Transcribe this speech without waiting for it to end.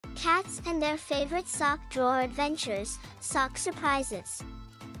Cats and their favorite sock drawer adventures, sock surprises.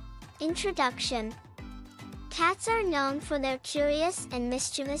 Introduction. Cats are known for their curious and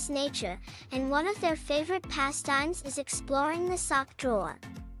mischievous nature, and one of their favorite pastimes is exploring the sock drawer.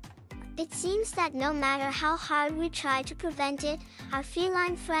 It seems that no matter how hard we try to prevent it, our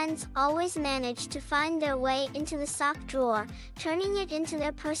feline friends always manage to find their way into the sock drawer, turning it into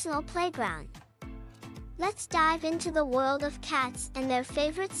their personal playground. Let's dive into the world of cats and their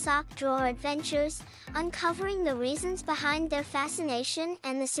favorite sock drawer adventures, uncovering the reasons behind their fascination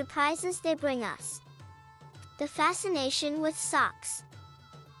and the surprises they bring us. The fascination with socks.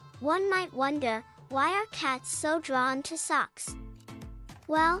 One might wonder, why are cats so drawn to socks?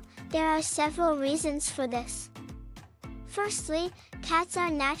 Well, there are several reasons for this. Firstly, cats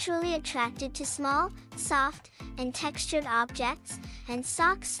are naturally attracted to small, soft, and textured objects, and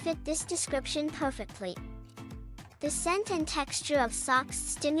socks fit this description perfectly. The scent and texture of socks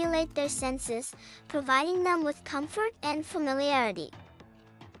stimulate their senses, providing them with comfort and familiarity.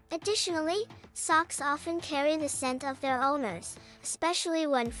 Additionally, socks often carry the scent of their owners, especially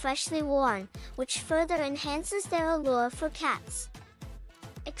when freshly worn, which further enhances their allure for cats.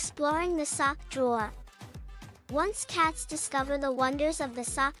 Exploring the sock drawer. Once cats discover the wonders of the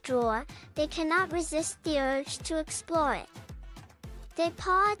sock drawer, they cannot resist the urge to explore it. They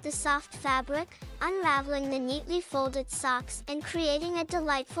paw at the soft fabric, unraveling the neatly folded socks and creating a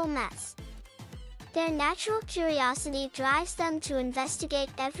delightful mess. Their natural curiosity drives them to investigate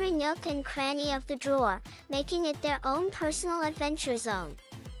every nook and cranny of the drawer, making it their own personal adventure zone.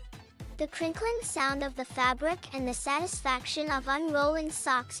 The crinkling sound of the fabric and the satisfaction of unrolling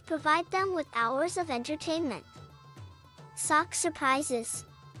socks provide them with hours of entertainment. Sock surprises.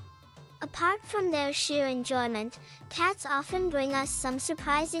 Apart from their sheer enjoyment, cats often bring us some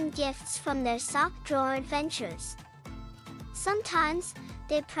surprising gifts from their sock drawer adventures. Sometimes,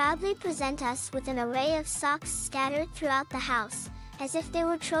 they proudly present us with an array of socks scattered throughout the house, as if they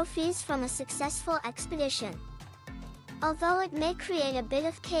were trophies from a successful expedition. Although it may create a bit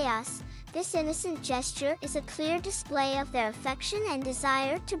of chaos, this innocent gesture is a clear display of their affection and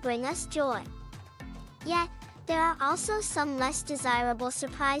desire to bring us joy. Yet, there are also some less desirable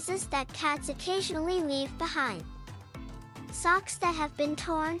surprises that cats occasionally leave behind. Socks that have been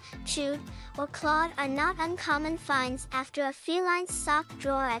torn, chewed, or clawed are not uncommon finds after a feline's sock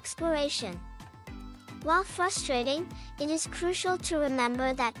drawer exploration. While frustrating, it is crucial to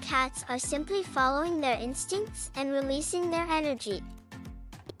remember that cats are simply following their instincts and releasing their energy.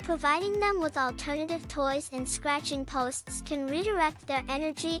 Providing them with alternative toys and scratching posts can redirect their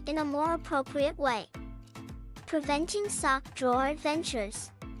energy in a more appropriate way. Preventing sock drawer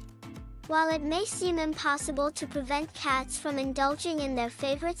adventures. While it may seem impossible to prevent cats from indulging in their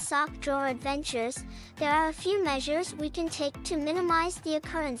favorite sock drawer adventures, there are a few measures we can take to minimize the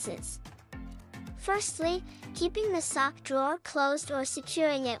occurrences. Firstly, keeping the sock drawer closed or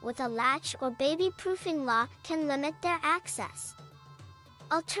securing it with a latch or baby-proofing lock can limit their access.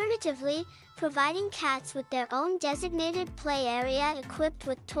 Alternatively, providing cats with their own designated play area equipped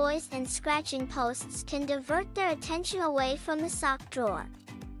with toys and scratching posts can divert their attention away from the sock drawer.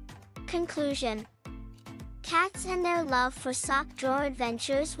 Conclusion. Cats and their love for sock drawer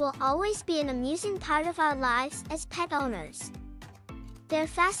adventures will always be an amusing part of our lives as pet owners. Their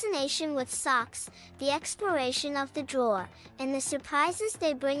fascination with socks, the exploration of the drawer, and the surprises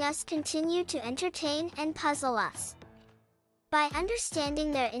they bring us continue to entertain and puzzle us. By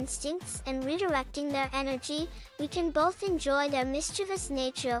understanding their instincts and redirecting their energy, we can both enjoy their mischievous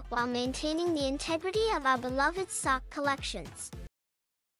nature while maintaining the integrity of our beloved sock collections.